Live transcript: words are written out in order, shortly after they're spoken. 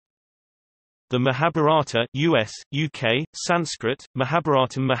The Mahabharata US, UK, Sanskrit,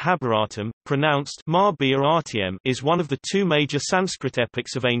 Mahabharatam, pronounced Mahabharata, is one of the two major Sanskrit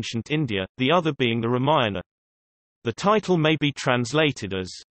epics of ancient India, the other being the Ramayana. The title may be translated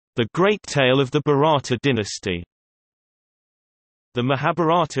as, "The Great Tale of the Bharata Dynasty." The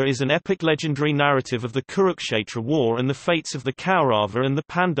Mahabharata is an epic legendary narrative of the Kurukshetra war and the fates of the Kaurava and the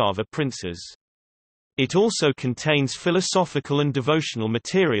Pandava princes. It also contains philosophical and devotional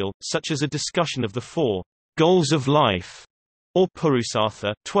material, such as a discussion of the four goals of life, or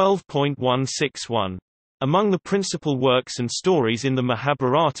Purusartha 12.161. Among the principal works and stories in the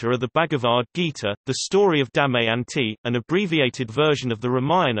Mahabharata are the Bhagavad Gita, the story of Damayanti, an abbreviated version of the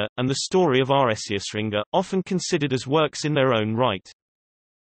Ramayana, and the story of Rasyasringa, often considered as works in their own right.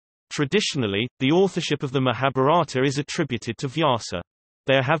 Traditionally, the authorship of the Mahabharata is attributed to Vyasa.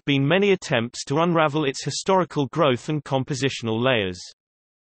 There have been many attempts to unravel its historical growth and compositional layers.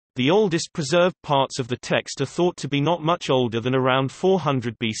 The oldest preserved parts of the text are thought to be not much older than around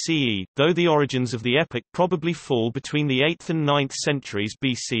 400 BCE, though the origins of the epic probably fall between the 8th and 9th centuries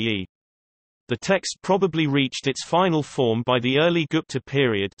BCE. The text probably reached its final form by the early Gupta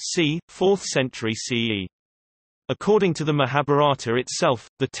period, c. 4th century CE. According to the Mahabharata itself,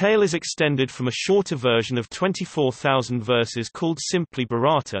 the tale is extended from a shorter version of 24,000 verses called simply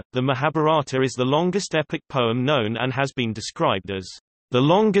Bharata. The Mahabharata is the longest epic poem known and has been described as the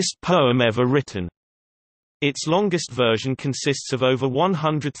longest poem ever written. Its longest version consists of over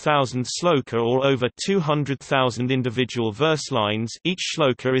 100,000 sloka or over 200,000 individual verse lines, each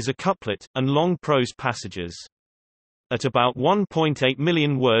shloka is a couplet, and long prose passages. At about 1.8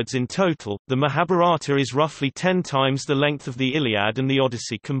 million words in total, the Mahabharata is roughly 10 times the length of the Iliad and the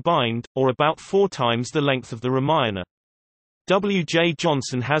Odyssey combined, or about 4 times the length of the Ramayana. W. J.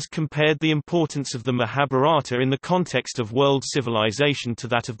 Johnson has compared the importance of the Mahabharata in the context of world civilization to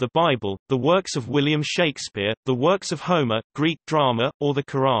that of the Bible, the works of William Shakespeare, the works of Homer, Greek drama, or the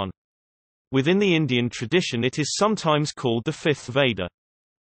Quran. Within the Indian tradition it is sometimes called the fifth Veda.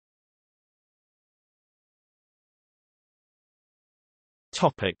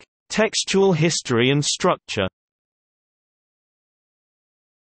 Topic: Textual history and structure.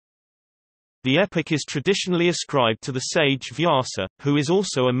 The epic is traditionally ascribed to the sage Vyasa, who is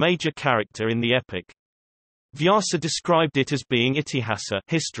also a major character in the epic. Vyasa described it as being itihasa,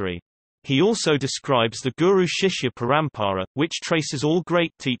 history. He also describes the Guru Shishya Parampara, which traces all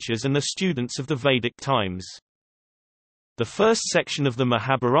great teachers and the students of the Vedic times. The first section of the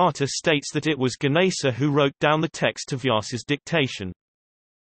Mahabharata states that it was Ganesa who wrote down the text to Vyasa's dictation.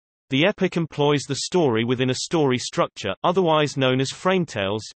 The epic employs the story within a story structure, otherwise known as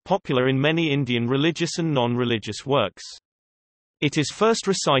frametales, popular in many Indian religious and non-religious works. It is first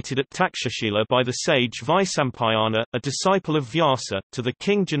recited at Takshashila by the sage Vaisampayana, a disciple of Vyasa, to the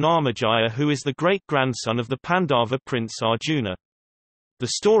king Janamejaya, who is the great-grandson of the Pandava prince Arjuna.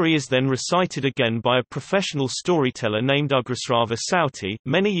 The story is then recited again by a professional storyteller named Ugrasrava Sauti,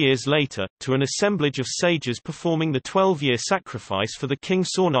 many years later, to an assemblage of sages performing the 12-year sacrifice for the king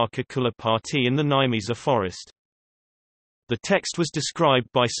Saunaka Kulapati in the Naimisa forest. The text was described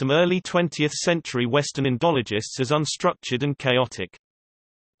by some early 20th century Western Indologists as unstructured and chaotic.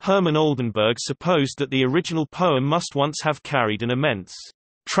 Hermann Oldenburg supposed that the original poem must once have carried an immense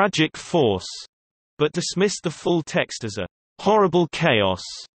tragic force, but dismissed the full text as a horrible chaos.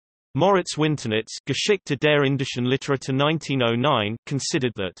 Moritz Winternitz, Geschichte der indischen Literatur 1909,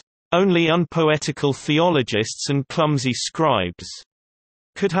 considered that only unpoetical theologists and clumsy scribes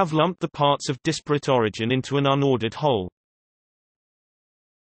could have lumped the parts of disparate origin into an unordered whole.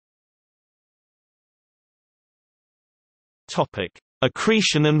 Topic: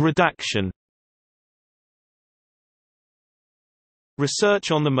 Accretion and redaction. Research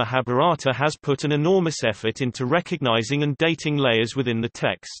on the Mahabharata has put an enormous effort into recognizing and dating layers within the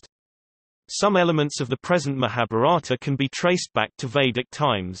text. Some elements of the present Mahabharata can be traced back to Vedic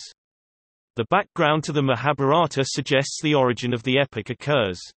times. The background to the Mahabharata suggests the origin of the epic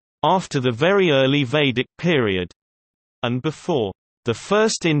occurs after the very early Vedic period, and before the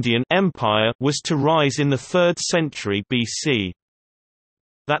First Indian Empire was to rise in the 3rd century BC.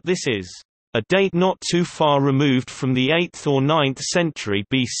 That this is a date not too far removed from the 8th or 9th century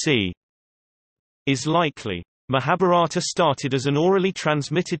BC is likely. Mahabharata started as an orally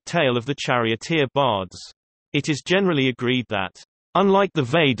transmitted tale of the charioteer bards. It is generally agreed that, unlike the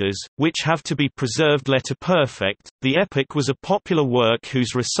Vedas, which have to be preserved letter perfect, the epic was a popular work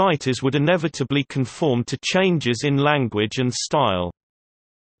whose reciters would inevitably conform to changes in language and style.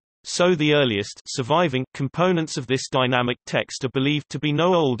 So the earliest surviving components of this dynamic text are believed to be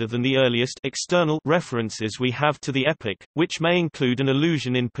no older than the earliest external references we have to the epic, which may include an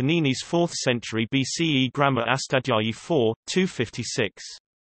allusion in Panini's 4th century BCE grammar Astadhyayi 4, 256.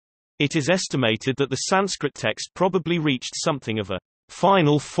 It is estimated that the Sanskrit text probably reached something of a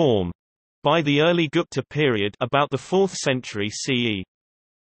final form by the early Gupta period, about the 4th century CE.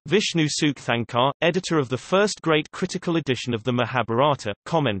 Vishnu Sukthankar, editor of the first great critical edition of the Mahabharata,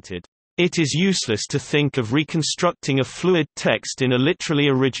 commented, "It is useless to think of reconstructing a fluid text in a literally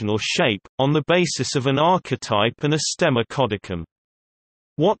original shape, on the basis of an archetype and a stemma codicum.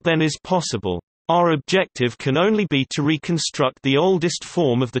 What then is possible? Our objective can only be to reconstruct the oldest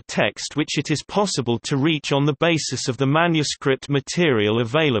form of the text which it is possible to reach on the basis of the manuscript material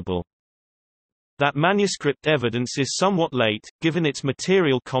available." That manuscript evidence is somewhat late, given its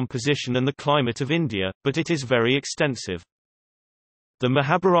material composition and the climate of India, but it is very extensive. The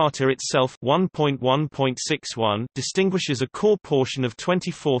Mahabharata itself 1.1.61 distinguishes a core portion of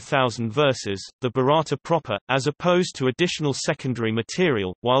 24,000 verses, the Bharata proper, as opposed to additional secondary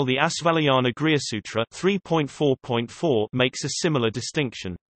material, while the Asvalayana Grihasutra 3.4.4 makes a similar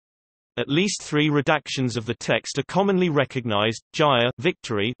distinction. At least 3 redactions of the text are commonly recognized: Jaya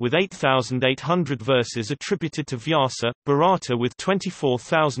victory with 8,800 verses attributed to Vyasa, Bharata with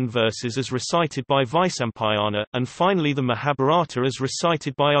 24,000 verses as recited by Vaisampayana, and finally the Mahabharata as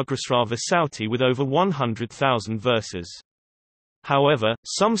recited by Ugrasrava Sauti with over 100,000 verses. However,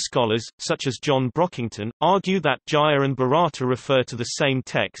 some scholars, such as John Brockington, argue that Jaya and Bharata refer to the same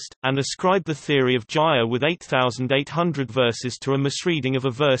text, and ascribe the theory of Jaya with 8,800 verses to a misreading of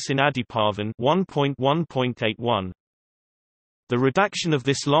a verse in Adiparvan 1.1.81. The redaction of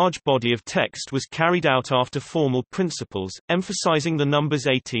this large body of text was carried out after formal principles, emphasizing the numbers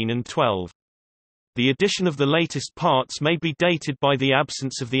 18 and 12. The addition of the latest parts may be dated by the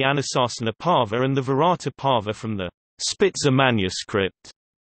absence of the Anusasana Parva and the Virata Parva from the Spitzer manuscript.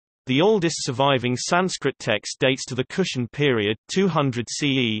 The oldest surviving Sanskrit text dates to the Kushan period 200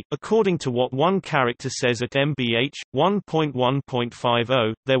 CE. According to what one character says at MBH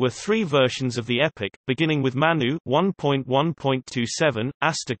 1.1.50, there were 3 versions of the epic, beginning with Manu 1.1.27,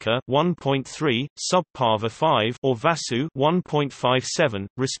 Astaka 1.3, Subparva 5, or Vasu 1.57,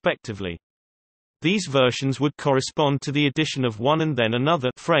 respectively. These versions would correspond to the addition of one and then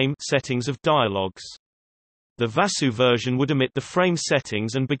another frame settings of dialogues. The Vasu version would omit the frame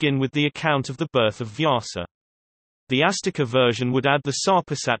settings and begin with the account of the birth of Vyasa. The Astaka version would add the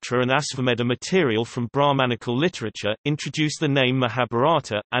Sarpasatra and Asvamedha material from Brahmanical literature, introduce the name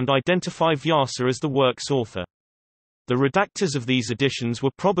Mahabharata, and identify Vyasa as the work's author. The redactors of these editions were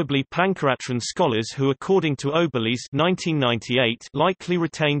probably Pankaratran scholars who, according to Oberles 1998, likely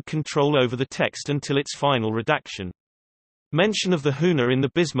retained control over the text until its final redaction. Mention of the Huna in the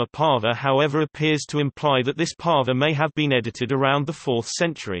Bhisma Parva however appears to imply that this Parva may have been edited around the 4th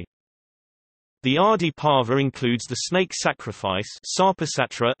century. The Adi Parva includes the snake sacrifice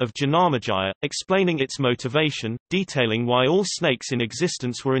Sarpasatra of Janamejaya, explaining its motivation, detailing why all snakes in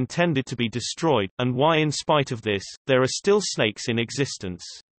existence were intended to be destroyed, and why in spite of this, there are still snakes in existence.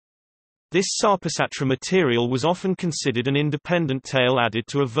 This Sarpasatra material was often considered an independent tale added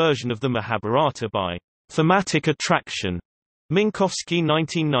to a version of the Mahabharata by thematic attraction. Minkowski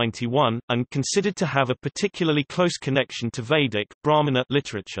 1991, and considered to have a particularly close connection to Vedic Brahmana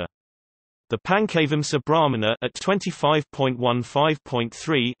literature. The Pankavamsa Brahmana at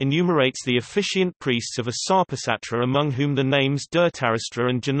 25.15.3 enumerates the officiant priests of a Sarpasatra, among whom the names Dhritarashtra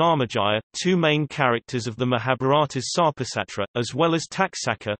and Janamejaya, 2 main characters of the Mahabharata's Sarpasatra, as well as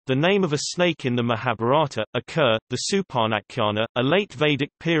Taksaka, the name of a snake in the Mahabharata, occur. The Suparnakhyana, a late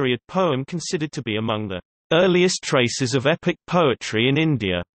Vedic period poem considered to be among the earliest traces of epic poetry in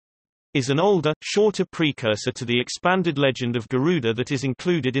India, is an older, shorter precursor to the expanded legend of Garuda that is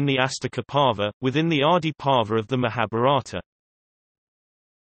included in the Astaka Parva, within the Adi Parva of the Mahabharata.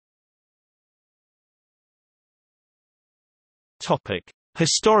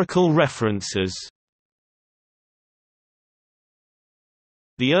 Historical references.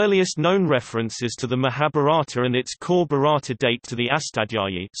 The earliest known references to the Mahabharata and its core Bharata date to the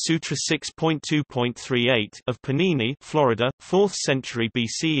Astadhyayi Sutra 6.2.38 of Panini, Florida, 4th century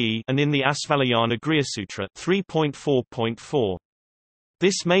BCE, and in the Asvalayana Grihasutra 3.4.4.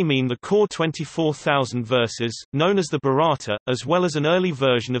 This may mean the core 24,000 verses, known as the Bharata, as well as an early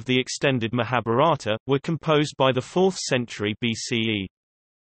version of the extended Mahabharata, were composed by the 4th century BCE.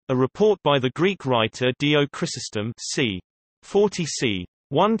 A report by the Greek writer Dio Chrysostom c. 40 c.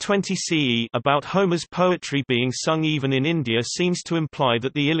 120 CE about Homer's poetry being sung even in India seems to imply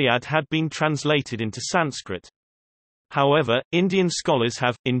that the Iliad had been translated into Sanskrit. However, Indian scholars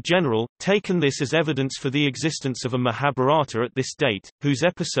have, in general, taken this as evidence for the existence of a Mahabharata at this date, whose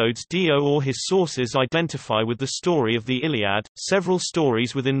episodes Dio or his sources identify with the story of the Iliad. Several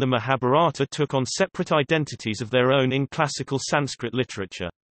stories within the Mahabharata took on separate identities of their own in classical Sanskrit literature.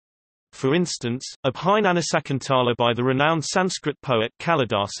 For instance, Abhinanasakuntala by the renowned Sanskrit poet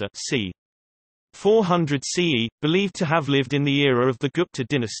Kalidasa c. 400 CE, believed to have lived in the era of the Gupta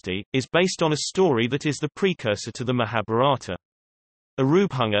dynasty, is based on a story that is the precursor to the Mahabharata.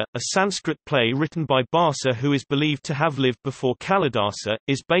 Arubhanga, a Sanskrit play written by Bhasa who is believed to have lived before Kalidasa,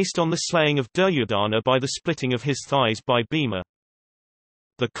 is based on the slaying of Duryodhana by the splitting of his thighs by Bhima.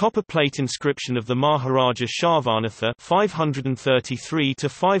 The copper plate inscription of the Maharaja Sharvanatha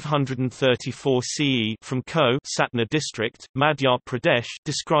 533–534 CE from Ko Satna district, Madhya Pradesh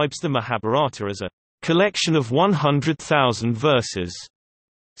describes the Mahabharata as a collection of 100,000 verses.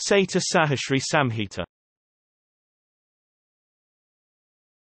 Sata Sahasri Samhita.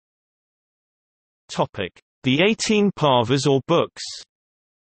 The 18 parvas or books.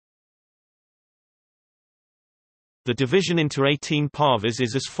 The division into 18 parvas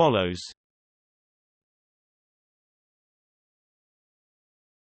is as follows.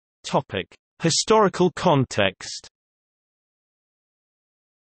 Historical context.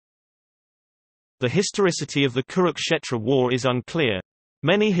 The historicity of the Kurukshetra war is unclear.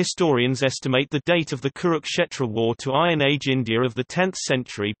 Many historians estimate the date of the Kurukshetra war to Iron Age India of the 10th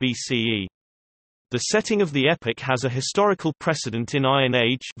century BCE. The setting of the epic has a historical precedent in Iron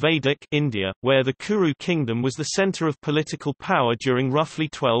Age Vedic India, where the Kuru kingdom was the center of political power during roughly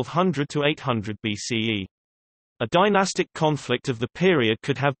 1200 to 800 BCE. A dynastic conflict of the period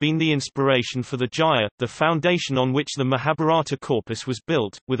could have been the inspiration for the Jaya, the foundation on which the Mahabharata corpus was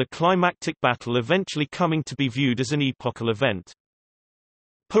built, with a climactic battle eventually coming to be viewed as an epochal event.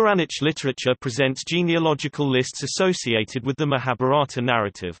 Puranic literature presents genealogical lists associated with the Mahabharata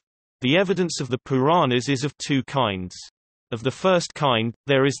narrative. The evidence of the Puranas is of two kinds. Of the first kind,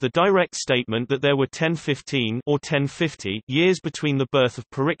 there is the direct statement that there were 1015 or 1050 years between the birth of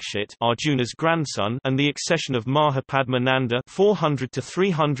Parikshit, Arjuna's grandson, and the accession of Mahapadma Nanda 400 to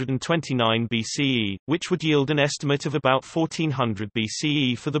 329 BCE, which would yield an estimate of about 1400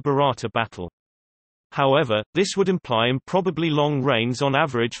 BCE for the Bharata battle. However, this would imply improbably long reigns on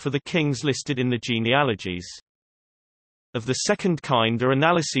average for the kings listed in the genealogies. Of the second kind are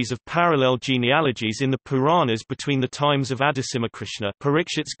analyses of parallel genealogies in the Puranas between the times of Adasimakrishna,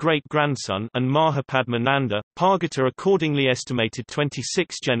 Parikshit's great-grandson, and Mahapadma Nanda. Pargata accordingly estimated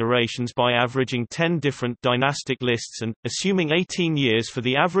 26 generations by averaging 10 different dynastic lists and, assuming 18 years for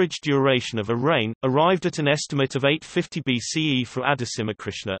the average duration of a reign, arrived at an estimate of 850 BCE for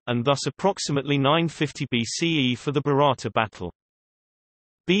Adasimakrishna, and thus approximately 950 BCE for the Bharata battle.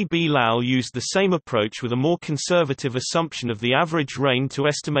 B. B. Lal used the same approach with a more conservative assumption of the average reign to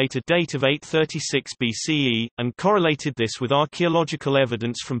estimate a date of 836 BCE, and correlated this with archaeological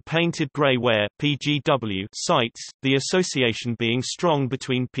evidence from painted grey ware (PGW) sites, the association being strong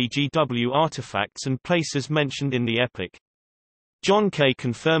between PGW artifacts and places mentioned in the epic. John K.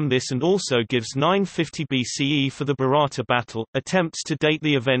 confirmed this and also gives 950 BCE for the Bharata battle. Attempts to date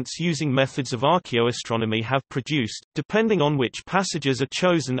the events using methods of archaeoastronomy have produced, depending on which passages are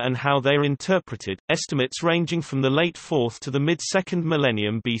chosen and how they are interpreted, estimates ranging from the late 4th to the mid-2nd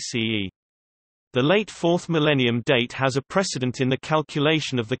millennium BCE. The late 4th millennium date has a precedent in the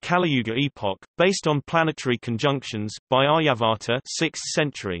calculation of the Kali-yuga epoch, based on planetary conjunctions, by Aryabhata 6th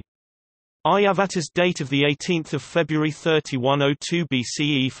century. Aryabhata's date of 18 February 3102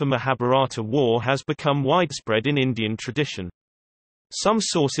 BCE for Mahabharata war has become widespread in Indian tradition. Some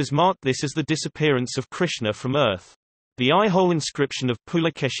sources mark this as the disappearance of Krishna from earth. The Aihole inscription of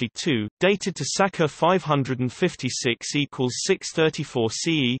Pulakeshi II, dated to Sakha 556 equals 634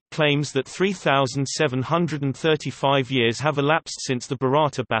 CE, claims that 3,735 years have elapsed since the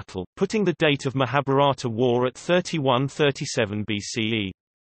Bharata battle, putting the date of Mahabharata war at 3137 BCE.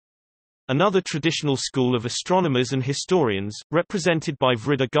 Another traditional school of astronomers and historians, represented by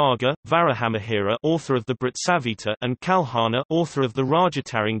Vriddha Garga, Varahamihira, author of the Britsavita, and Kalhana, author of the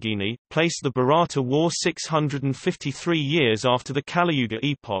Rajatarangini, place the Bharata War 653 years after the Kali-yuga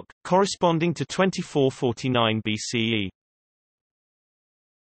epoch, corresponding to 2449 BCE.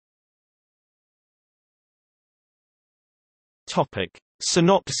 Topic: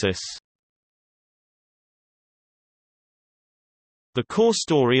 Synopsis. The core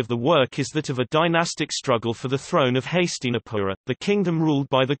story of the work is that of a dynastic struggle for the throne of Hastinapura, the kingdom ruled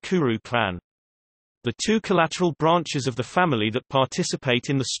by the Kuru clan. The two collateral branches of the family that participate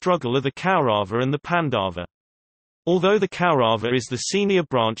in the struggle are the Kaurava and the Pandava. Although the Kaurava is the senior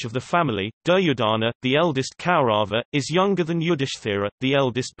branch of the family, Duryodhana, the eldest Kaurava, is younger than Yudhishthira, the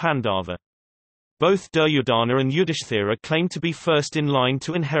eldest Pandava. Both Duryodhana and Yudhishthira claim to be first in line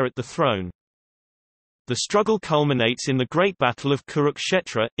to inherit the throne. The struggle culminates in the great battle of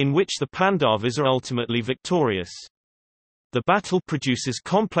Kurukshetra, in which the Pandavas are ultimately victorious. The battle produces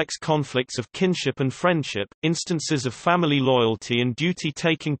complex conflicts of kinship and friendship, instances of family loyalty and duty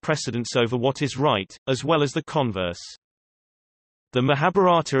taking precedence over what is right, as well as the converse. The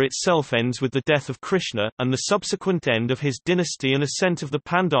Mahabharata itself ends with the death of Krishna, and the subsequent end of his dynasty and ascent of the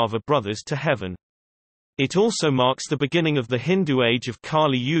Pandava brothers to heaven. It also marks the beginning of the Hindu age of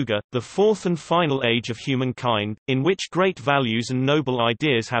Kali Yuga, the fourth and final age of humankind, in which great values and noble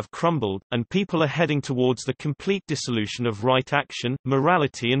ideas have crumbled, and people are heading towards the complete dissolution of right action,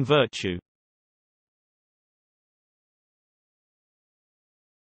 morality and virtue.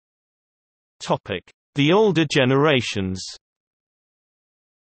 The older generations.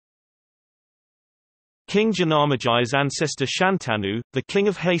 King Janamejay's ancestor Shantanu, the king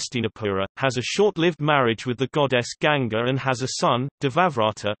of Hastinapura, has a short-lived marriage with the goddess Ganga and has a son,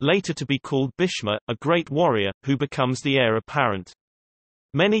 Devavrata, later to be called Bhishma, a great warrior, who becomes the heir apparent.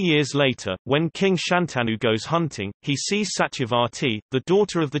 Many years later, when King Shantanu goes hunting, he sees Satyavati, the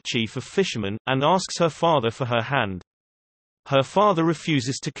daughter of the chief of fishermen, and asks her father for her hand. Her father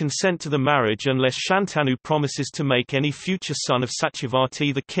refuses to consent to the marriage unless Shantanu promises to make any future son of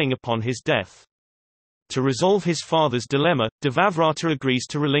Satyavati the king upon his death. To resolve his father's dilemma, Devavrata agrees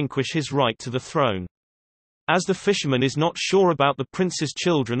to relinquish his right to the throne. As the fisherman is not sure about the prince's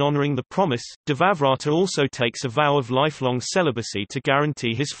children honoring the promise, Devavrata also takes a vow of lifelong celibacy to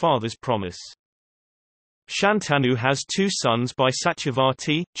guarantee his father's promise. Shantanu has two sons by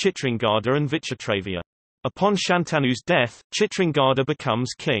Satyavati, Chitrangada and Vichitravya. Upon Shantanu's death, Chitrangada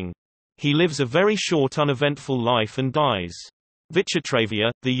becomes king. He lives a very short uneventful life and dies.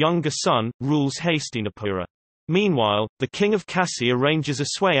 Vichitravya, the younger son, rules Hastinapura. Meanwhile, the king of Kasi arranges a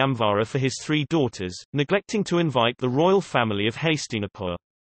Swayamvara for his three daughters, neglecting to invite the royal family of Hastinapur.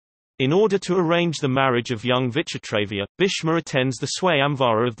 In order to arrange the marriage of young Vichitravya, Bhishma attends the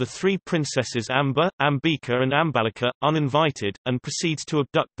Swayamvara of the three princesses Amba, Ambika and Ambalika, uninvited, and proceeds to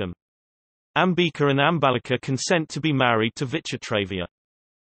abduct them. Ambika and Ambalika consent to be married to Vichitravya.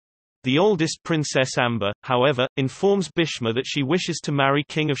 The oldest princess Amba, however, informs Bhishma that she wishes to marry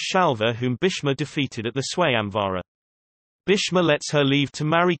King of Shalva whom Bhishma defeated at the Swayamvara. Bhishma lets her leave to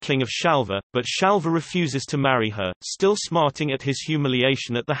marry King of Shalva, but Shalva refuses to marry her, still smarting at his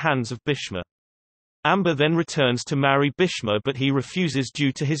humiliation at the hands of Bhishma. Amba then returns to marry Bhishma but he refuses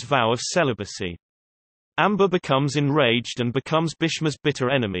due to his vow of celibacy. Amba becomes enraged and becomes Bhishma's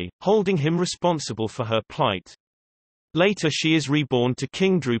bitter enemy, holding him responsible for her plight. Later she is reborn to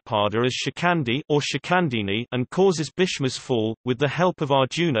King Drupada as Shikandi or Shikandini and causes Bhishma's fall, with the help of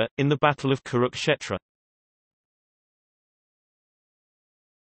Arjuna, in the Battle of Kurukshetra.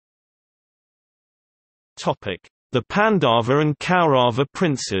 The Pandava and Kaurava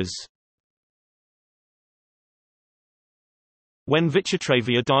princes. When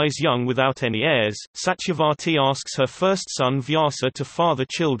Vichitravya dies young without any heirs, Satyavati asks her first son Vyasa to father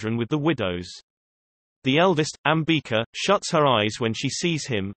children with the widows. The eldest, Ambika, shuts her eyes when she sees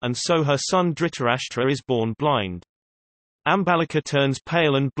him, and so her son Dhritarashtra is born blind. Ambalika turns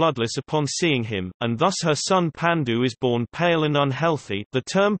pale and bloodless upon seeing him, and thus her son Pandu is born pale and unhealthy. The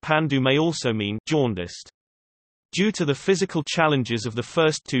term Pandu may also mean jaundiced. Due to the physical challenges of the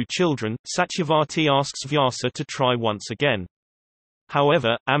first two children, Satyavati asks Vyasa to try once again.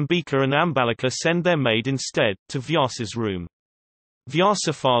 However, Ambika and Ambalika send their maid instead, to Vyasa's room.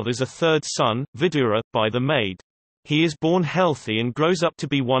 Vyasa fathers a third son, Vidura, by the maid. He is born healthy and grows up to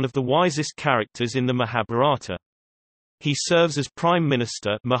be one of the wisest characters in the Mahabharata. He serves as prime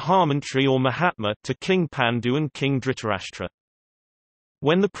minister Mahamantri or Mahatma to King Pandu and King Dhritarashtra.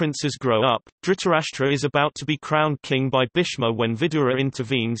 When the princes grow up, Dhritarashtra is about to be crowned king by Bhishma when Vidura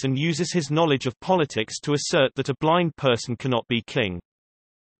intervenes and uses his knowledge of politics to assert that a blind person cannot be king.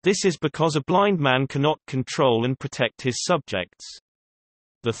 This is because a blind man cannot control and protect his subjects.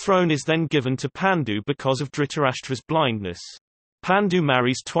 The throne is then given to Pandu because of Dhritarashtra's blindness. Pandu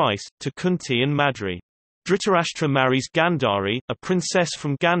marries twice, to Kunti and Madri. Dhritarashtra marries Gandhari, a princess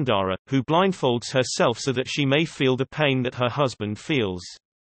from Gandhara, who blindfolds herself so that she may feel the pain that her husband feels.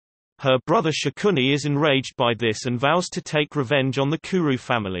 Her brother Shakuni is enraged by this and vows to take revenge on the Kuru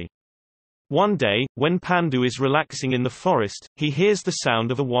family. One day, when Pandu is relaxing in the forest, he hears the sound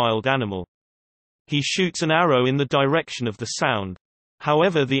of a wild animal. He shoots an arrow in the direction of the sound.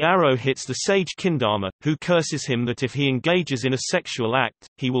 However, the arrow hits the sage Kindama, who curses him that if he engages in a sexual act,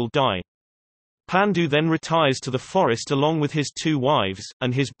 he will die. Pandu then retires to the forest along with his 2 wives,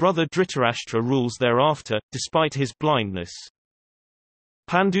 and his brother Dhritarashtra rules thereafter, despite his blindness.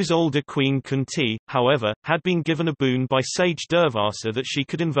 Pandu's older queen Kunti, however, had been given a boon by sage Durvasa that she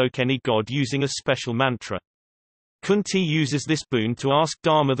could invoke any god using a special mantra. Kunti uses this boon to ask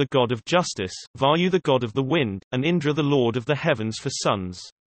Dharma, the god of justice, Vayu, the god of the wind, and Indra, the lord of the heavens, for sons.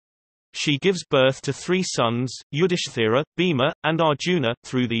 She gives birth to 3 sons, Yudhishthira, Bhima, and Arjuna,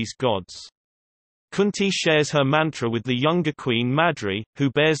 through these gods. Kunti shares her mantra with the younger queen Madri, who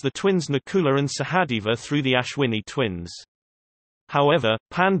bears the twins Nakula and Sahadeva through the Ashwini twins. However,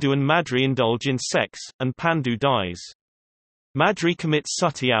 Pandu and Madri indulge in sex, and Pandu dies. Madri commits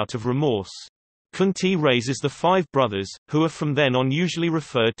sati out of remorse. Kunti raises the 5 brothers, who are from then on usually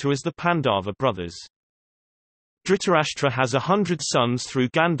referred to as the Pandava brothers. Dhritarashtra has 100 sons through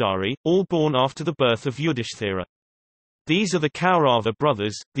Gandhari, all born after the birth of Yudhishthira. These are the Kaurava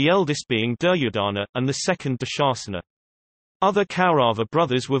brothers, the eldest being Duryodhana, and the second Dushasana. Other Kaurava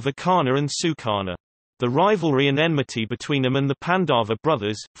brothers were Vikarna and Sukarna. The rivalry and enmity between them and the Pandava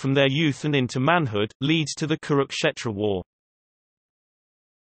brothers, from their youth and into manhood, leads to the Kurukshetra war.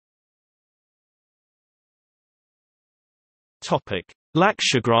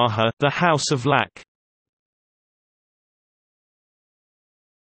 Lakshagraha, the House of Lak.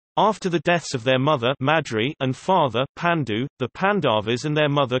 After the deaths of their mother Madri and father Pandu, the Pandavas and their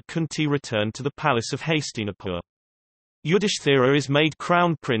mother Kunti returned to the palace of Hastinapur. Yudhishthira is made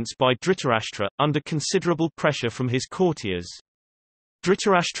crown prince by Dhritarashtra, under considerable pressure from his courtiers.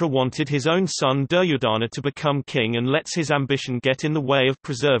 Dhritarashtra wanted his own son Duryodhana to become king and lets his ambition get in the way of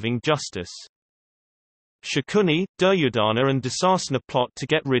preserving justice. Shakuni, Duryodhana and Dusasana plot to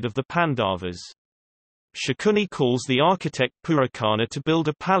get rid of the Pandavas. Shakuni calls the architect Purakarna to build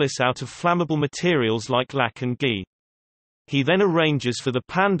a palace out of flammable materials like lak and ghee. He then arranges for the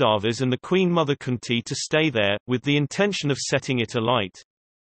Pandavas and the Queen Mother Kunti to stay there, with the intention of setting it alight.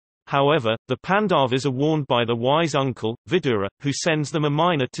 However, the Pandavas are warned by the wise uncle, Vidura, who sends them a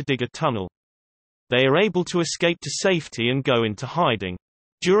miner to dig a tunnel. They are able to escape to safety and go into hiding.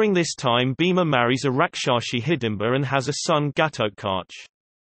 During this time Bhima marries a Rakshashi Hidimba and has a son Gatotkacha.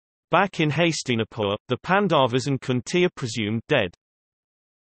 Back in Hastinapur, the Pandavas and Kunti are presumed dead.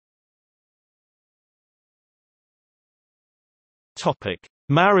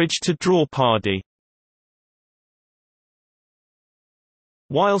 Marriage to Draupadi.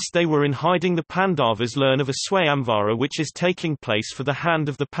 Whilst they were in hiding, the Pandavas learn of a Swayamvara which is taking place for the hand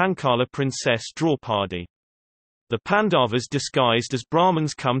of the Panchala princess Draupadi. The Pandavas disguised as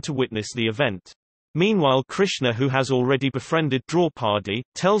Brahmins come to witness the event. Meanwhile Krishna, who has already befriended Draupadi,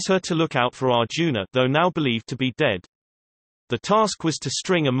 tells her to look out for Arjuna, though now believed to be dead. The task was to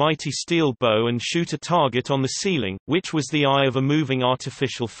string a mighty steel bow and shoot a target on the ceiling, which was the eye of a moving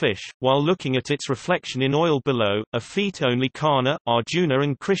artificial fish, while looking at its reflection in oil below, a feat only Karna, Arjuna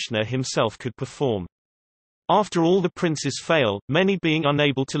and Krishna himself could perform. After all the princes fail, many being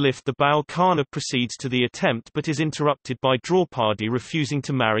unable to lift the bow, Karna proceeds to the attempt but is interrupted by Draupadi refusing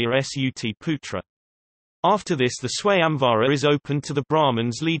to marry a Sut Putra. After this the Swayamvara is opened to the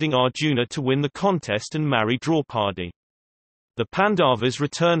Brahmins, leading Arjuna to win the contest and marry Draupadi. The Pandavas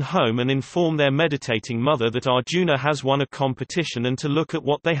return home and inform their meditating mother that Arjuna has won a competition and to look at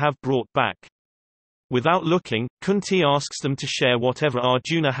what they have brought back. Without looking, Kunti asks them to share whatever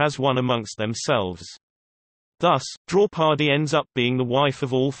Arjuna has won amongst themselves. Thus, Draupadi ends up being the wife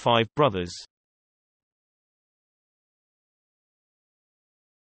of all 5 brothers.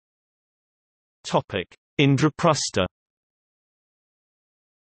 Indraprastha.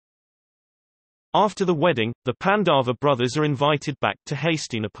 After the wedding, the Pandava brothers are invited back to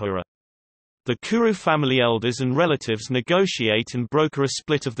Hastinapura. The Kuru family elders and relatives negotiate and broker a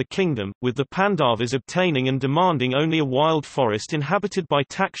split of the kingdom, with the Pandavas obtaining and demanding only a wild forest inhabited by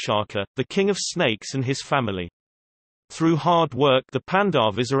Takshaka, the king of snakes, and his family. Through hard work the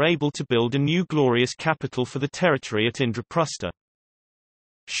Pandavas are able to build a new glorious capital for the territory at Indraprastha.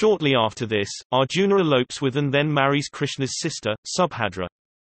 Shortly after this, Arjuna elopes with and then marries Krishna's sister, Subhadra.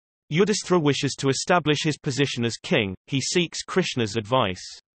 Yudhishthira wishes to establish his position as king. He seeks Krishna's advice.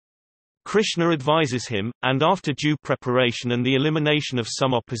 Krishna advises him, and after due preparation and the elimination of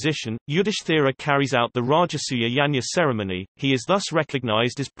some opposition, Yudhishthira carries out the Rajasuya Yajna ceremony. He is thus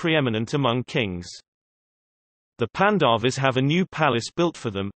recognized as preeminent among kings. The Pandavas have a new palace built for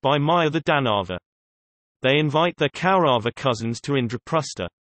them, by Maya the Danava. They invite their Kaurava cousins to Indraprastha.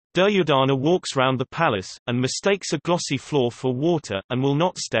 Duryodhana walks round the palace, and mistakes a glossy floor for water, and will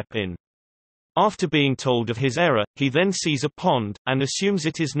not step in. After being told of his error, he then sees a pond, and assumes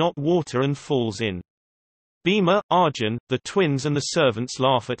it is not water and falls in. Bhima, Arjun, the twins and the servants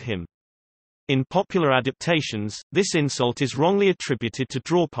laugh at him. In popular adaptations, this insult is wrongly attributed to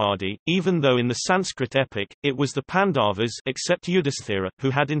Draupadi, even though in the Sanskrit epic, it was the Pandavas except Yudhisthira,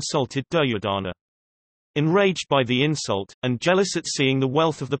 who had insulted Duryodhana. Enraged by the insult, and jealous at seeing the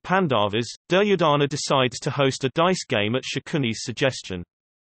wealth of the Pandavas, Duryodhana decides to host a dice game at Shakuni's suggestion.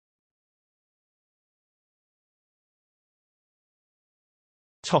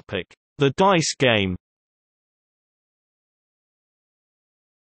 The dice game.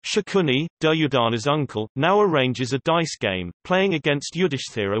 Shakuni, Duryodhana's uncle, now arranges a dice game, playing against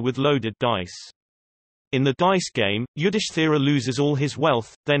Yudhisthira with loaded dice. In the dice game, Yudhisthira loses all his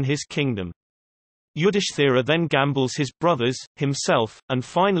wealth, then his kingdom. Yudhisthira then gambles his brothers, himself, and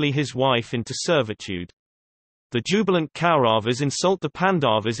finally his wife into servitude. The jubilant Kauravas insult the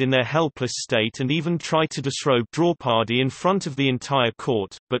Pandavas in their helpless state and even try to disrobe Draupadi in front of the entire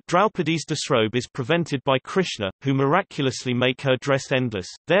court, but Draupadi's disrobe is prevented by Krishna, who miraculously make her dress endless,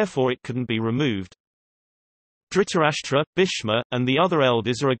 therefore it couldn't be removed. Dhritarashtra, Bhishma, and the other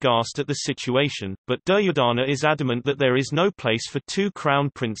elders are aghast at the situation, but Duryodhana is adamant that there is no place for two crown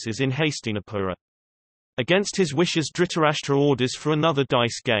princes in Hastinapura. Against his wishes, Dhritarashtra orders for another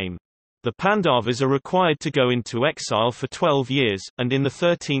dice game. The Pandavas are required to go into exile for 12 years, and in the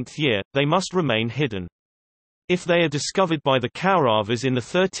 13th year, they must remain hidden. If they are discovered by the Kauravas in the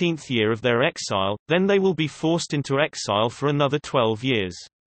 13th year of their exile, then they will be forced into exile for another 12 years.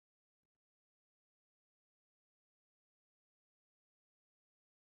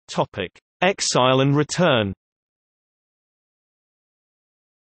 Exile and return.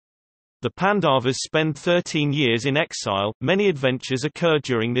 The Pandavas spend 13 years in exile. Many adventures occur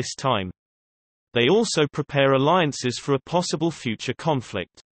during this time. They also prepare alliances for a possible future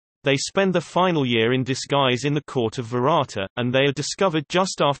conflict. They spend the final year in disguise in the court of Virata, and they are discovered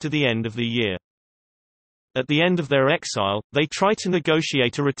just after the end of the year. At the end of their exile, they try to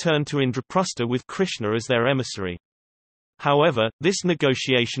negotiate a return to Indraprastha with Krishna as their emissary. However, this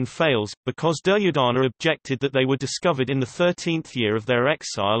negotiation fails, because Duryodhana objected that they were discovered in the 13th year of their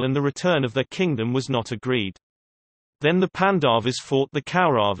exile and the return of their kingdom was not agreed. Then the Pandavas fought the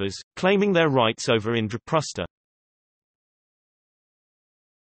Kauravas, claiming their rights over Indraprastha.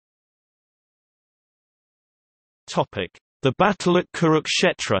 The battle at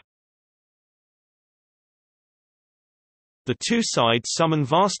Kurukshetra. The two sides summon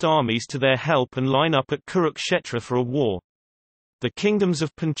vast armies to their help and line up at Kurukshetra for a war. The kingdoms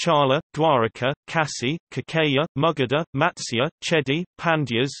of Panchala, Dwaraka, Kasi, Kakeya, Magadha, Matsya, Chedi,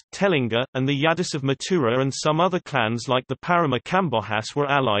 Pandyas, Telinga, and the Yadus of Mathura and some other clans like the Parama Kambohas were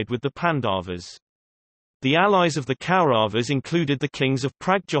allied with the Pandavas. The allies of the Kauravas included the kings of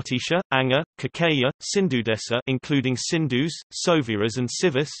Pragjyotisha, Anga, Kakeya, Sindhudesa including Sindhus, Soviras and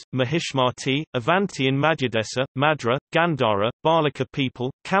Sivas, Mahishmati, Avanti and Madhyadesa, Madra, Gandhara, Balika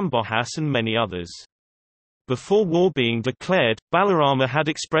people, Kambohas and many others. Before war being declared, Balarama had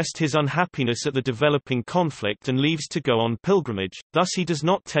expressed his unhappiness at the developing conflict and leaves to go on pilgrimage, thus he does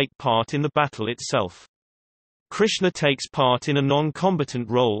not take part in the battle itself. Krishna takes part in a non-combatant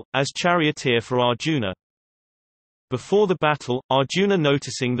role, as charioteer for Arjuna. Before the battle, Arjuna,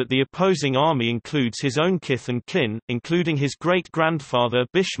 noticing that the opposing army includes his own kith and kin, including his great-grandfather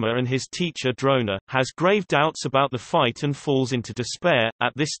Bhishma and his teacher Drona, has grave doubts about the fight and falls into despair.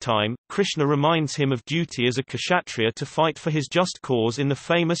 At this time, Krishna reminds him of duty as a Kshatriya to fight for his just cause in the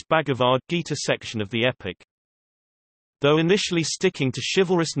famous Bhagavad Gita section of the epic. Though initially sticking to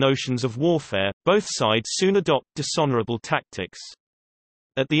chivalrous notions of warfare, both sides soon adopt dishonorable tactics.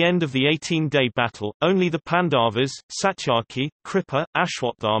 At the end of the 18-day battle, only the Pandavas, Satyaki, Kripa,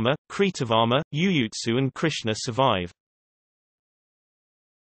 Ashwatthama, Kritavarma, Yuyutsu and Krishna survive.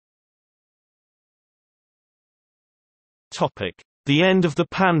 The end of the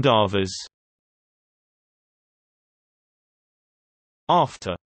Pandavas.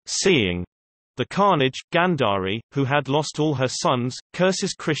 After seeing the carnage, Gandhari, who had lost all her sons,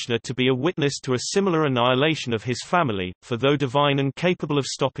 curses Krishna to be a witness to a similar annihilation of his family, for though divine and capable of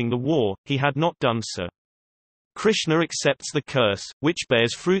stopping the war, he had not done so. Krishna accepts the curse, which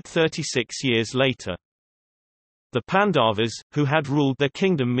bears fruit 36 years later. The Pandavas, who had ruled their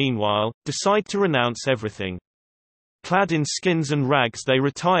kingdom meanwhile, decide to renounce everything. Clad in skins and rags, they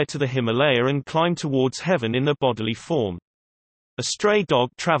retire to the Himalaya and climb towards heaven in their bodily form. A stray dog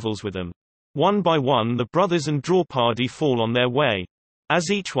travels with them. One by one the brothers and Draupadi fall on their way. As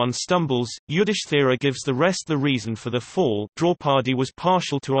each one stumbles, Yudhishthira gives the rest the reason for the fall. Draupadi was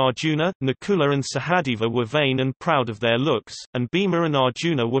partial to Arjuna, Nakula and Sahadeva were vain and proud of their looks, and Bhima and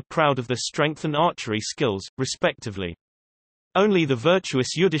Arjuna were proud of their strength and archery skills, respectively. Only the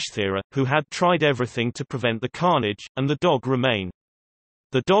virtuous Yudhishthira, who had tried everything to prevent the carnage, and the dog remain.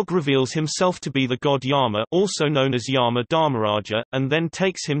 The dog reveals himself to be the god Yama, also known as Yama Dharmaraja, and then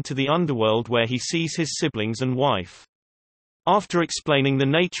takes him to the underworld where he sees his siblings and wife. After explaining the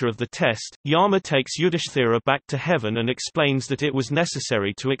nature of the test, Yama takes Yudhishthira back to heaven and explains that it was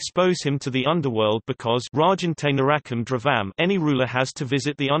necessary to expose him to the underworld because Rajante Narakam Dravam, any ruler has to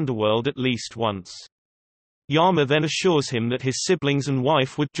visit the underworld at least once. Yama then assures him that his siblings and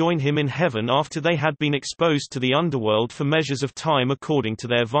wife would join him in heaven after they had been exposed to the underworld for measures of time according to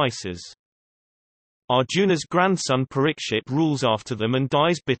their vices. Arjuna's grandson Parikshit rules after them and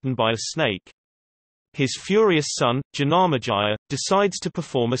dies bitten by a snake. His furious son, Janamejaya, decides to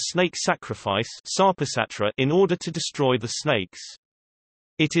perform a snake sacrifice in order to destroy the snakes.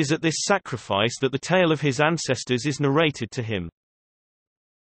 It is at this sacrifice that the tale of his ancestors is narrated to him.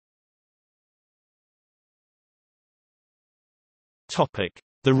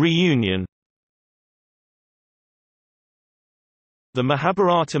 The reunion. The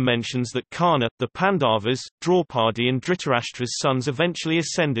Mahabharata mentions that Karna, the Pandavas, Draupadi and Dhritarashtra's sons eventually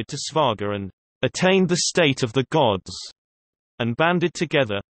ascended to Svarga and attained the state of the gods, and banded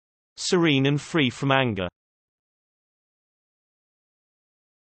together, serene and free from anger.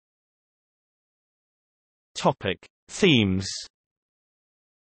 Themes.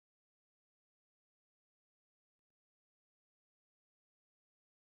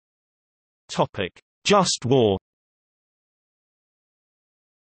 Just war.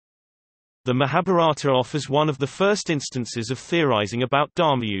 The Mahabharata offers one of the first instances of theorizing about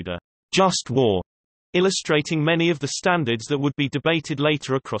Dharmayuddha, just war, illustrating many of the standards that would be debated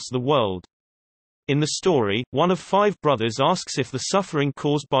later across the world. In the story, one of 5 brothers asks if the suffering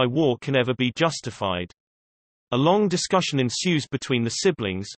caused by war can ever be justified. A long discussion ensues between the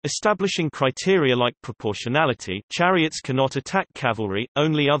siblings, establishing criteria like proportionality, chariots cannot attack cavalry,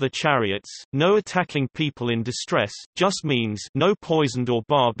 only other chariots, no attacking people in distress, just means no poisoned or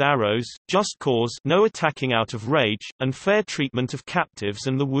barbed arrows, just cause no attacking out of rage, and fair treatment of captives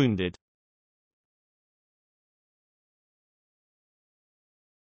and the wounded.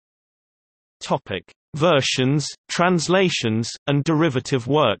 Versions, translations, and derivative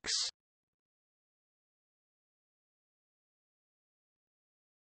works.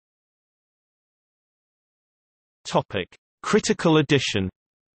 Critical edition.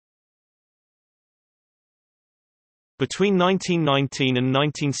 Between 1919 and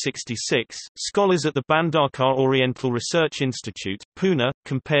 1966, scholars at the Bhandarkar Oriental Research Institute, Pune,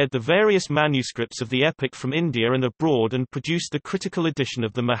 compared the various manuscripts of the epic from India and abroad and produced the critical edition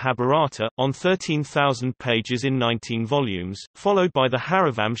of the Mahabharata, on 13,000 pages in 19 volumes, followed by the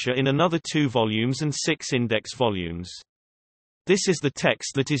Harivamsha in another 2 volumes and 6 index volumes. This is the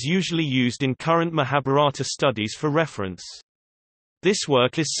text that is usually used in current Mahabharata studies for reference. This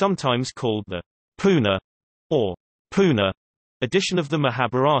work is sometimes called the Pune or Pune edition of the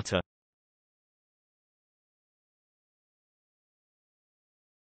Mahabharata.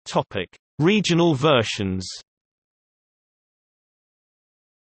 Regional versions.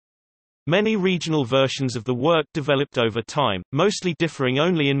 Many regional versions of the work developed over time, mostly differing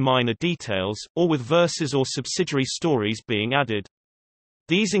only in minor details, or with verses or subsidiary stories being added.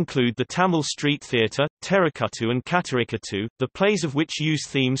 These include the Tamil street theatre, Terukuttu and Kattarikattu, the plays of which use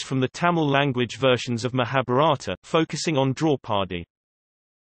themes from the Tamil language versions of Mahabharata, focusing on Draupadi.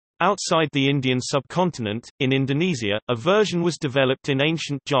 Outside the Indian subcontinent, in Indonesia, a version was developed in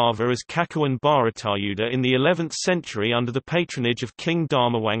ancient Java as Kakuan Bharatayuddha in the 11th century under the patronage of King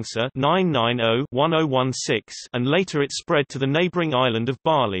Dharmawangsa 990-1016, and later it spread to the neighbouring island of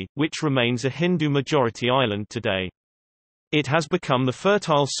Bali, which remains a Hindu-majority island today. It has become the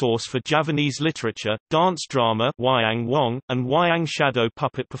fertile source for Javanese literature, dance drama wayang wong, and wayang shadow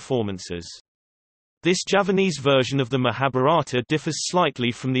puppet performances. This Javanese version of the Mahabharata differs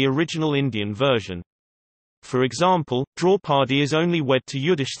slightly from the original Indian version. For example, Draupadi is only wed to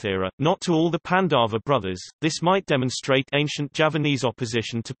Yudhishthira, not to all the Pandava brothers. This might demonstrate ancient Javanese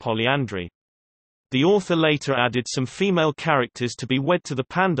opposition to polyandry. The author later added some female characters to be wed to the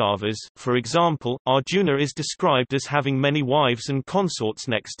Pandavas. For example, Arjuna is described as having many wives and consorts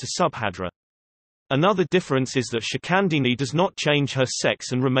next to Subhadra. Another difference is that Shikandini does not change her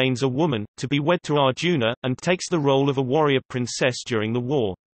sex and remains a woman, to be wed to Arjuna, and takes the role of a warrior princess during the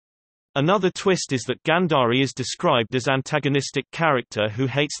war. Another twist is that Gandhari is described as antagonistic character who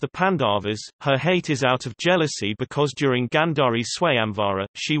hates the Pandavas. Her hate is out of jealousy because during Gandhari's Swayamvara,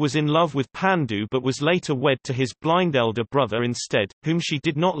 she was in love with Pandu but was later wed to his blind elder brother instead, whom she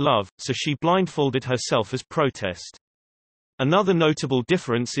did not love, so she blindfolded herself as protest. Another notable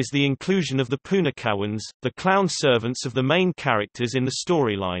difference is the inclusion of the Punakawans, the clown servants of the main characters in the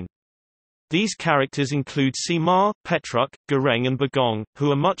storyline. These characters include Semar, Petruk, Gareng and Bagong,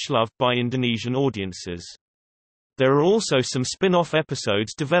 who are much loved by Indonesian audiences. There are also some spin-off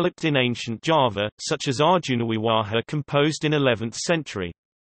episodes developed in ancient Java, such as Arjunawiwaha composed in 11th century.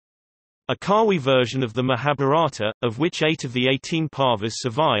 A Kawi version of the Mahabharata, of which 8 of the 18 parvas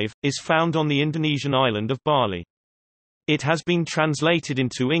survive, is found on the Indonesian island of Bali. It has been translated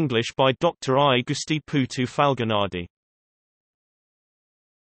into English by Dr. I. Gusti Putu Falgunadi.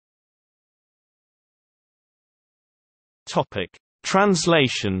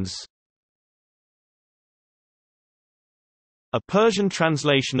 Translations. A Persian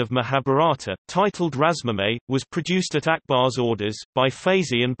translation of Mahabharata, titled Razmame, was produced at Akbar's orders, by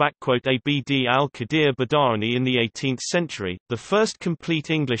Faizi and Abd al-Qadir Badarani in the 18th century. The first complete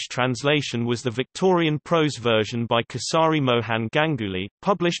English translation was the Victorian prose version by Kesari Mohan Ganguly,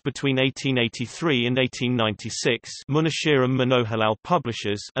 published between 1883 and 1896 Munashiram Manoharlal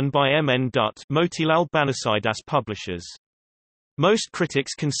Publishers and by M. N. Dutt Motilal Banarsidas Publishers. Most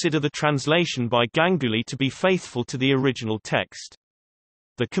critics consider the translation by Ganguly to be faithful to the original text.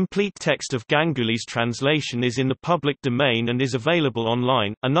 The complete text of Ganguly's translation is in the public domain and is available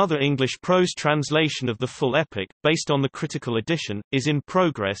online. Another English prose translation of the full epic, based on the critical edition, is in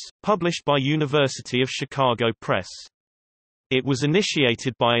progress, published by University of Chicago Press. It was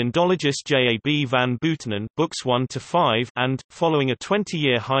initiated by Indologist J. A. B. van Buitenen books 1–5 and, following a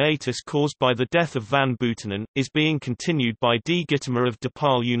 20-year hiatus caused by the death of van Buitenen, is being continued by D. Gitomer of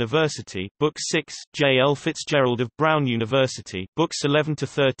DePaul University Book 6, J. L. Fitzgerald of Brown University Books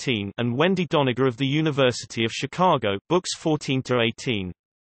 11–13 and Wendy Doniger of the University of Chicago Books 14–18.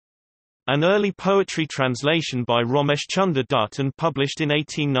 An early poetry translation by Romesh Chunder Dutt and published in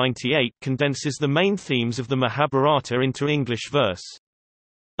 1898 condenses the main themes of the Mahabharata into English verse.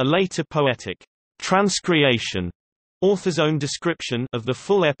 A later poetic transcreation, author's own description of the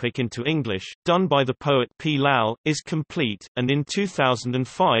full epic into English, done by the poet P. Lal, is complete, and in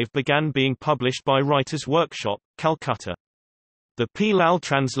 2005 began being published by Writers' Workshop, Calcutta. The P. Lal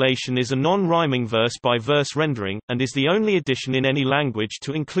translation is a non-rhyming verse-by-verse rendering, and is the only edition in any language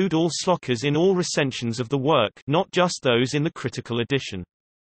to include all slokas in all recensions of the work, not just those in the critical edition.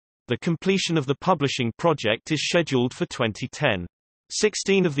 The completion of the publishing project is scheduled for 2010.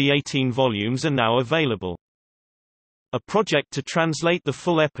 16 of the 18 volumes are now available. A project to translate the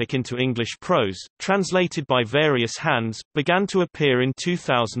full epic into English prose, translated by various hands, began to appear in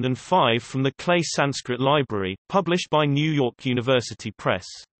 2005 from the Clay Sanskrit Library, published by New York University Press.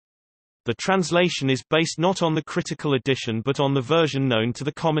 The translation is based not on the critical edition but on the version known to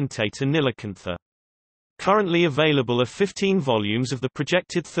the commentator Nilakantha. Currently available are 15 volumes of the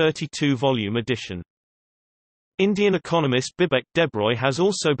projected 32-volume edition. Indian economist Bibek Debroy has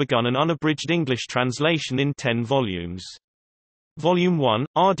also begun an unabridged English translation in 10 volumes. Volume 1,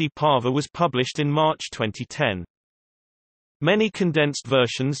 Adi Parva, was published in March 2010. Many condensed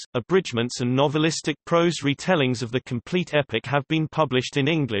versions, abridgments and novelistic prose retellings of the complete epic have been published in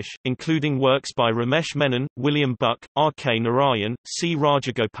English, including works by Ramesh Menon, William Buck, R. K. Narayan, C.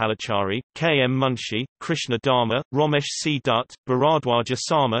 Rajagopalachari, K. M. Munshi, Krishna Dharma, Romesh C. Dutt, Bharadwaja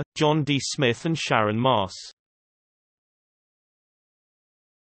Sama, John D. Smith and Sharon Maas.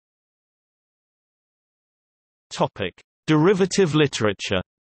 Derivative literature.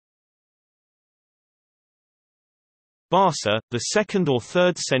 Bhasa, the 2nd or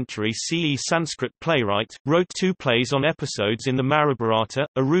 3rd century CE Sanskrit playwright, wrote 2 plays on episodes in the Mahabharata,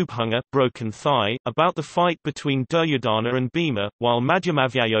 Arubhanga, Broken Thigh, about the fight between Duryodhana and Bhima, while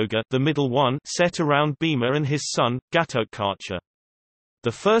Madhyamavyayoga, the middle one, set around Bhima and his son, Ghatotkacha.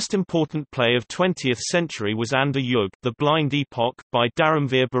 The first important play of 20th century was Andha Yug, The Blind Epoch, by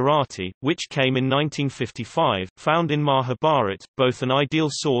Dharamveer Bharati, which came in 1955, found in Mahabharata, both an ideal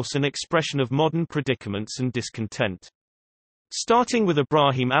source and expression of modern predicaments and discontent. Starting with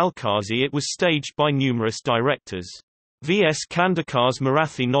Ibrahim Alkazi, it was staged by numerous directors. V. S. Khandekar's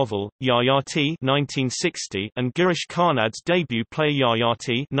Marathi novel, Yayati 1960, and Girish Karnad's debut play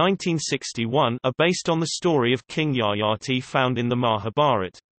Yayati 1961 are based on the story of King Yayati found in the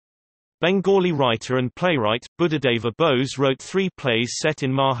Mahabharata. Bengali writer and playwright, Buddhadeva Bose wrote 3 plays set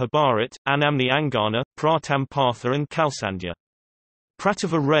in Mahabharata, Anamni Angana, Pratam Partha and Kalsandhya.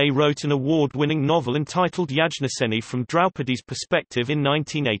 Pratibha Ray wrote an award-winning novel entitled Yajnaseni from Draupadi's perspective in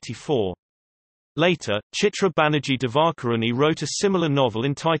 1984. Later, Chitra Banerjee Divakaruni wrote a similar novel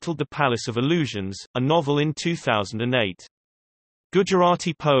entitled The Palace of Illusions, a novel in 2008.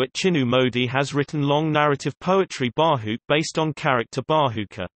 Gujarati poet Chinu Modi has written long narrative poetry Bahut based on character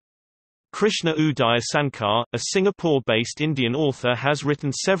Bahuka. Krishna Udaya Sankar, a Singapore-based Indian author, has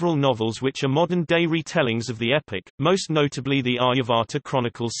written several novels which are modern-day retellings of the epic, most notably the Aryavata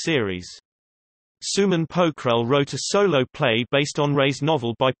Chronicles series. Suman Pokhrel wrote a solo play based on Ray's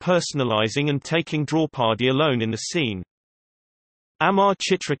novel by personalizing and taking Draupadi alone in the scene. Amar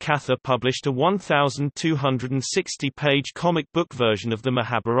Chitra Katha published a 1,260-page comic book version of the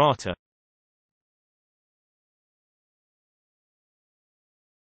Mahabharata.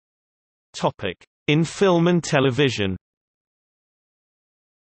 In film and television.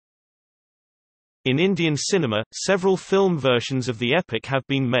 In Indian cinema, several film versions of the epic have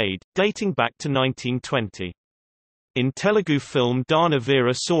been made, dating back to 1920. In Telugu film Dana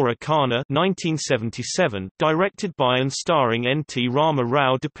Veera Sora Karna 1977, directed by and starring N.T. Rama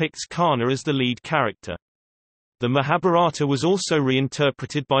Rao, depicts Karna as the lead character. The Mahabharata was also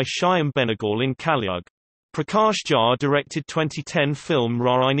reinterpreted by Shyam Benegal in Kalyug. Prakash Jha directed 2010 film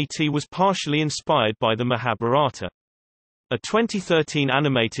Rariniti was partially inspired by the Mahabharata. A 2013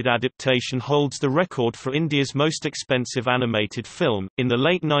 animated adaptation holds the record for India's most expensive animated film. In the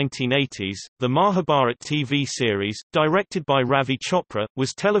late 1980s, the Mahabharata TV series, directed by Ravi Chopra,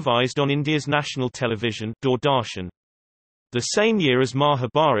 was televised on India's national television, Doordarshan. The same year as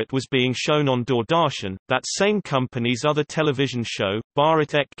Mahabharata was being shown on Doordarshan, that same company's other television show,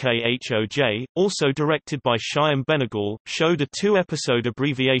 Bharat Ek Khoj, also directed by Shyam Benegal, showed a two-episode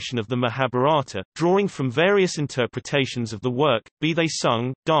abbreviation of the Mahabharata, drawing from various interpretations of the work, be they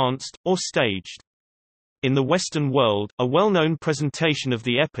sung, danced, or staged. In the Western world, a well-known presentation of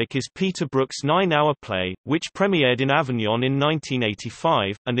the epic is Peter Brook's 9-hour play, which premiered in Avignon in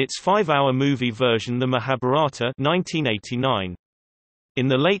 1985, and its 5-hour movie version The Mahabharata 1989. In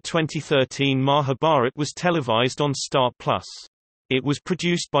the late 2013 Mahabharata was televised on Star Plus. It was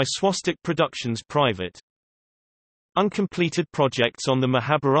produced by Swastik Productions Private. Uncompleted projects on the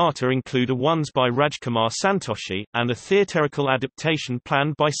Mahabharata include a ones by Rajkumar Santoshi, and a theatrical adaptation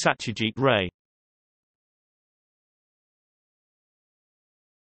planned by Satyajit Ray.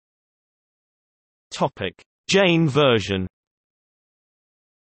 Jain version.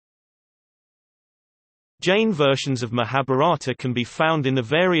 Jain versions of Mahabharata can be found in the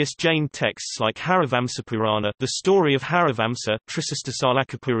various Jain texts like Harivamsapurana, the story of Harivamsa,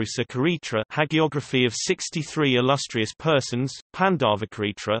 Trisastasalakupurusa Charitra, hagiography of 63 illustrious persons,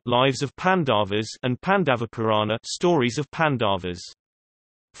 Pandavakaritra, lives of Pandavas, and Pandavapurana, stories of Pandavas.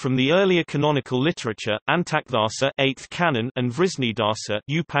 From the earlier canonical literature, Antakdasa 8th canon and Vrishnidasa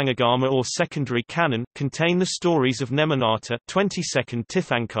Upangagama or secondary canon, contain the stories of Neminata 22nd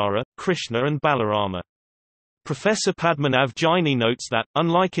Tirthankara, Krishna and Balarama. Professor Padmanabh Jaini notes that,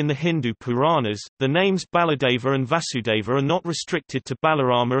 unlike in the Hindu Puranas, the names Baladeva and Vasudeva are not restricted to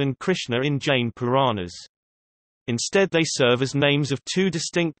Balarama and Krishna in Jain Puranas. Instead they serve as names of two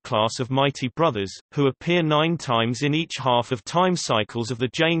distinct class of mighty brothers, who appear 9 times in each half of time cycles of the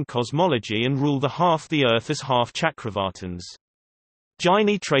Jain cosmology and rule the half the earth as half Chakravartins.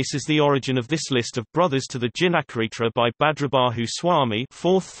 Jaini traces the origin of this list of brothers to the Jinakaritra by Bhadrabahu Swami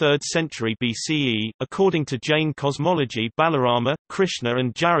 4th–3rd century BCE. According to Jain cosmology, Balarama, Krishna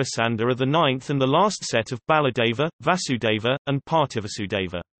and Jarasandha are the 9th and the last set of Baladeva, Vasudeva, and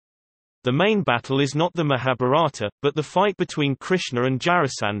Parthivasudeva. The main battle is not the Mahabharata, but the fight between Krishna and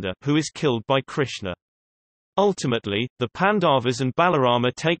Jarasandha, who is killed by Krishna. Ultimately, the Pandavas and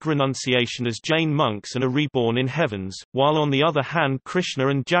Balarama take renunciation as Jain monks and are reborn in heavens, while on the other hand Krishna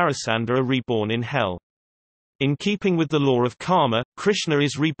and Jarasandha are reborn in hell. In keeping with the law of karma, Krishna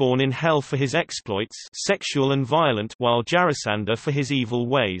is reborn in hell for his exploits, sexual and violent, while Jarasandha for his evil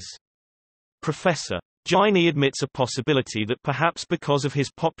ways. Professor Jaini admits a possibility that perhaps because of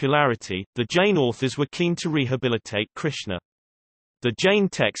his popularity, the Jain authors were keen to rehabilitate Krishna. The Jain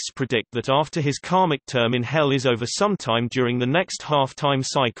texts predict that after his karmic term in hell is over sometime during the next half-time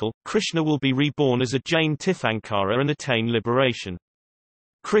cycle, Krishna will be reborn as a Jain Tirthankara and attain liberation.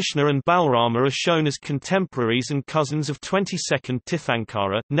 Krishna and Balarama are shown as contemporaries and cousins of 22nd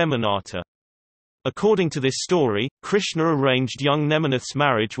Tirthankara, Neminata. According to this story, Krishna arranged young Neminath's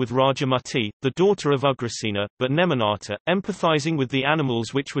marriage with Rajamati, the daughter of Ugrasena, but Neminata, empathizing with the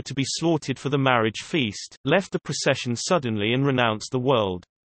animals which were to be slaughtered for the marriage feast, left the procession suddenly and renounced the world.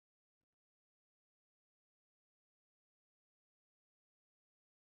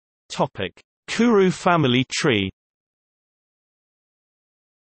 Kuru family tree.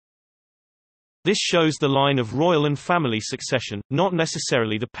 This shows the line of royal and family succession, not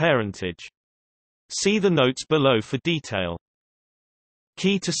necessarily the parentage. See the notes below for detail.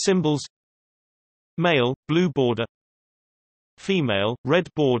 Key to symbols: male, blue border; female, red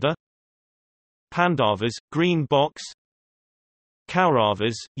border; Pandavas, green box;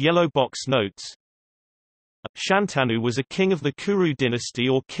 Kauravas, yellow box notes. Shantanu was a king of the Kuru dynasty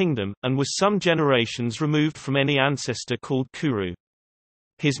or kingdom, and was some generations removed from any ancestor called Kuru.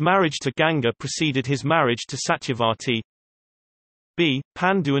 His marriage to Ganga preceded his marriage to Satyavati. B.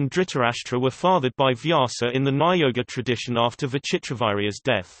 Pandu and Dhritarashtra were fathered by Vyasa in the Niyoga tradition after Vichitravirya's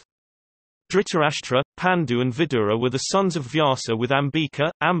death. Dhritarashtra, Pandu and Vidura were the sons of Vyasa with Ambika,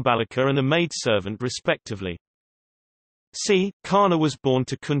 Ambalika and a maidservant respectively. C. Karna was born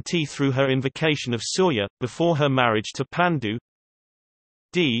to Kunti through her invocation of Surya, before her marriage to Pandu.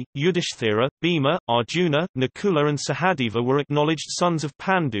 D. Yudhishthira, Bhima, Arjuna, Nakula and Sahadeva were acknowledged sons of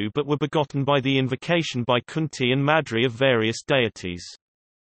Pandu but were begotten by the invocation by Kunti and Madri of various deities.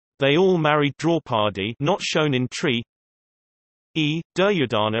 They all married Draupadi, not shown in tree. E.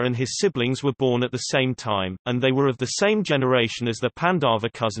 Duryodhana and his siblings were born at the same time, and they were of the same generation as their Pandava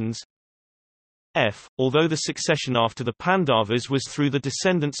cousins. F. Although the succession after the Pandavas was through the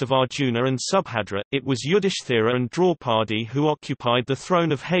descendants of Arjuna and Subhadra, it was Yudhishthira and Draupadi who occupied the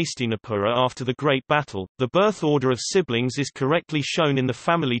throne of Hastinapura after the Great Battle. The birth order of siblings is correctly shown in the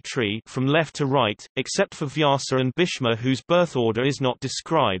family tree from left to right, except for Vyasa and Bhishma whose birth order is not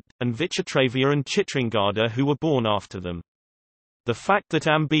described, and Vichitravya and Chitrangada who were born after them. The fact that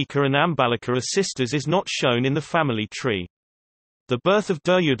Ambika and Ambalika are sisters is not shown in the family tree. The birth of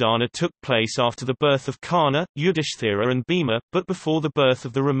Duryodhana took place after the birth of Karna, Yudhishthira and Bhima, but before the birth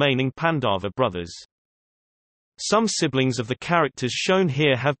of the remaining Pandava brothers. Some siblings of the characters shown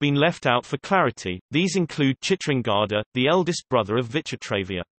here have been left out for clarity. These include Chitrangada, the eldest brother of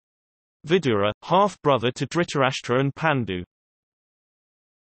Vichitravya. Vidura, half-brother to Dhritarashtra and Pandu.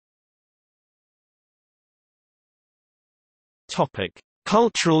 Topic: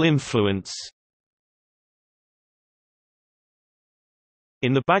 Cultural influence.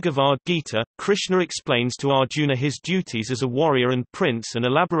 In the Bhagavad Gita, Krishna explains to Arjuna his duties as a warrior and prince and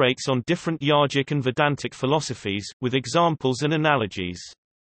elaborates on different yogic and Vedantic philosophies, with examples and analogies.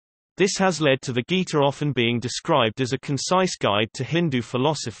 This has led to the Gita often being described as a concise guide to Hindu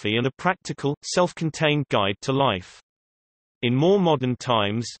philosophy and a practical, self-contained guide to life. In more modern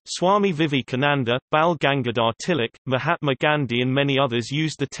times, Swami Vivekananda, Bal Gangadhar Tilak, Mahatma Gandhi, and many others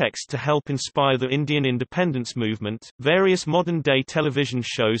used the text to help inspire the Indian independence movement. Various modern day television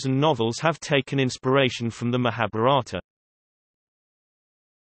shows and novels have taken inspiration from the Mahabharata.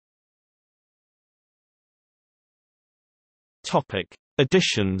 Topic: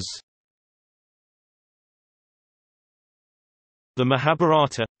 Editions. The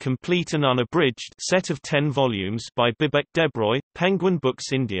Mahabharata, complete and unabridged set of 10 volumes by Bibek Debroy, Penguin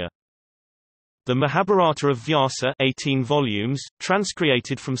Books India. The Mahabharata of Vyasa 18 volumes,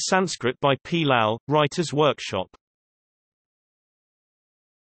 transcreated from Sanskrit by P. Lal, Writers' Workshop.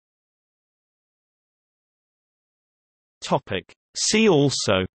 See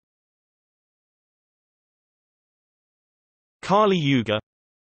also: Kali Yuga,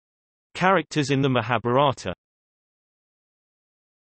 characters in the Mahabharata.